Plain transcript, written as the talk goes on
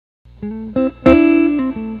This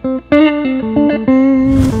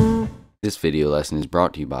video lesson is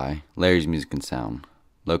brought to you by Larry's Music and Sound,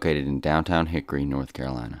 located in downtown Hickory, North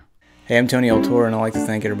Carolina. Hey, I'm Tony Eltora, and I'd like to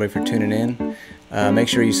thank everybody for tuning in. Make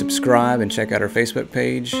sure you subscribe and check out our Facebook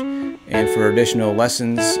page. And for additional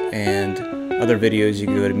lessons and other videos, you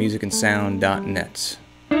can go to musicandsound.net.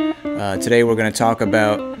 Today we're going to talk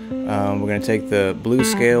about, we're going to take the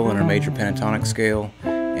blues scale and our major pentatonic scale,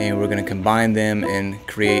 and we're going to combine them and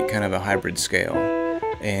create kind of a hybrid scale,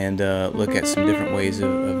 and look at some different ways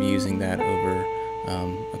of using that over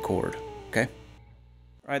a chord. Okay?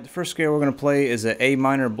 Alright, the first scale we're going to play is an A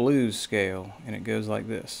minor blues scale, and it goes like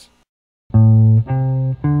this. And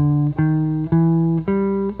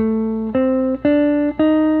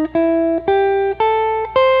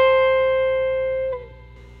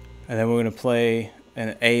then we're going to play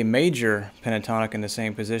an A major pentatonic in the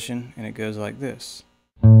same position, and it goes like this.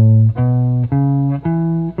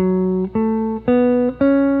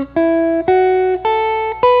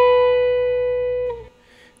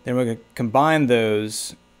 Then we're going to combine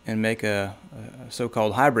those and make a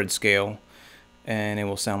so-called hybrid scale, and it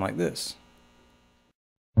will sound like this.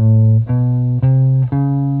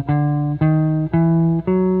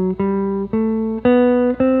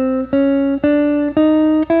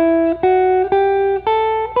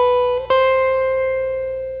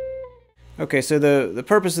 Okay, so the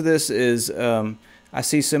purpose of this is I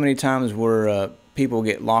see so many times where people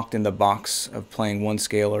get locked in the box of playing one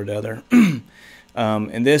scale or the other.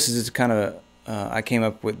 And this is kind of, I came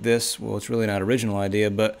up with this, well, it's really not an original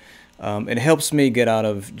idea, but it helps me get out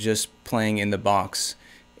of just playing in the box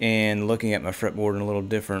and looking at my fretboard in a little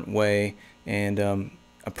different way, and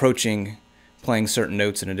approaching playing certain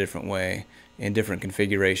notes in a different way in different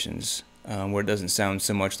configurations, where it doesn't sound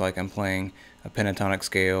so much like I'm playing a pentatonic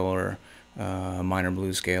scale or a minor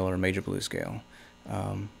blues scale or a major blues scale.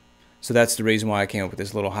 So that's the reason why I came up with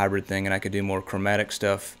this little hybrid thing, and I could do more chromatic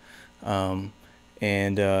stuff, and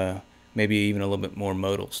maybe even a little bit more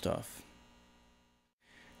modal stuff.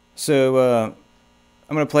 So I'm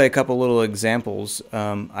going to play a couple little examples.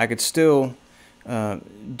 I could still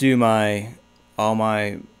do all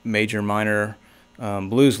my major minor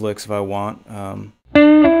blues licks if I want,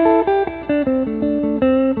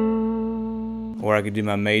 or I could do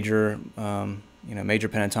my major major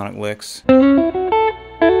pentatonic licks.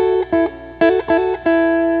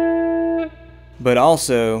 But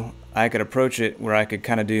also, I could approach it where I could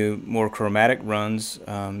kind of do more chromatic runs,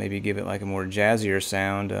 maybe give it like a more jazzier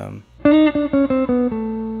sound.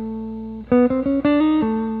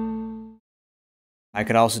 I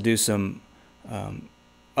could also do some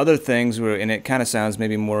other things and it kind of sounds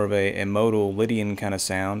maybe more of a modal Lydian kind of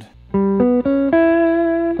sound.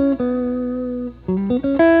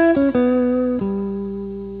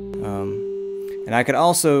 And I could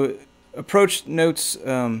also approach notes.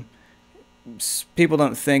 People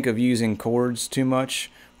don't think of using chords too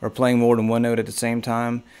much or playing more than one note at the same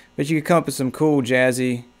time, but you could come up with some cool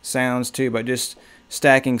jazzy sounds too by just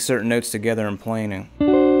stacking certain notes together and playing them.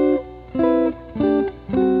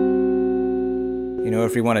 You know,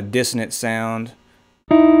 if you want a dissonant sound,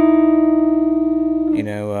 I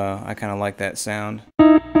kind of like that sound.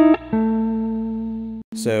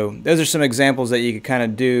 So those are some examples that you could kind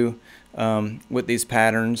of do with these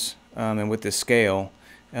patterns and with this scale.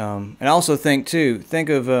 And also think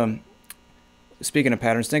of, speaking of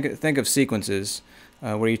patterns, think of sequences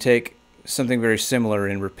where you take something very similar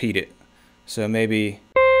and repeat it. So maybe,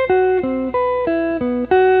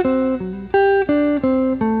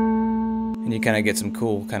 and you kind of get some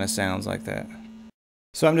cool kind of sounds like that.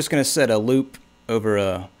 So I'm just going to set a loop over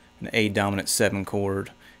an A dominant 7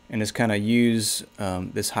 chord, and just kind of use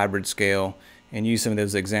this hybrid scale and use some of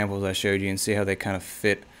those examples I showed you and see how they kind of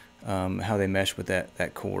fit, how they mesh with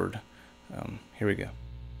that chord. Here we go.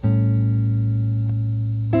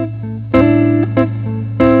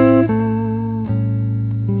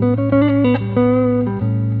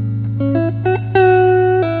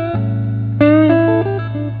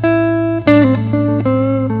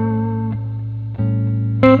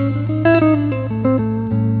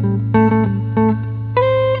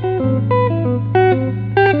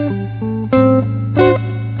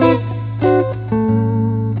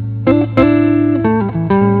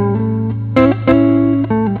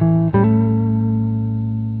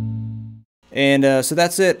 And so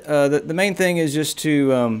that's it. The main thing is just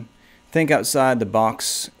to think outside the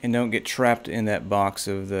box and don't get trapped in that box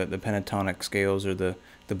of the pentatonic scales or the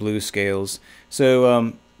blues scales.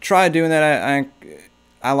 So try doing that.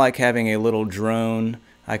 I like having a little drone.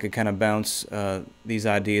 I could kind of bounce these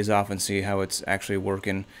ideas off and see how it's actually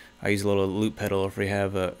working. I use a little loop pedal if we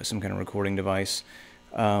have some kind of recording device.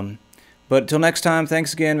 But till next time,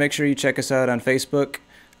 thanks again. Make sure you check us out on Facebook.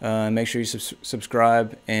 Make sure you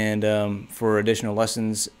subscribe. And for additional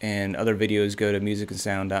lessons and other videos, go to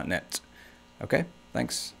musicandsound.net. Okay,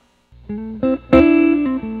 thanks.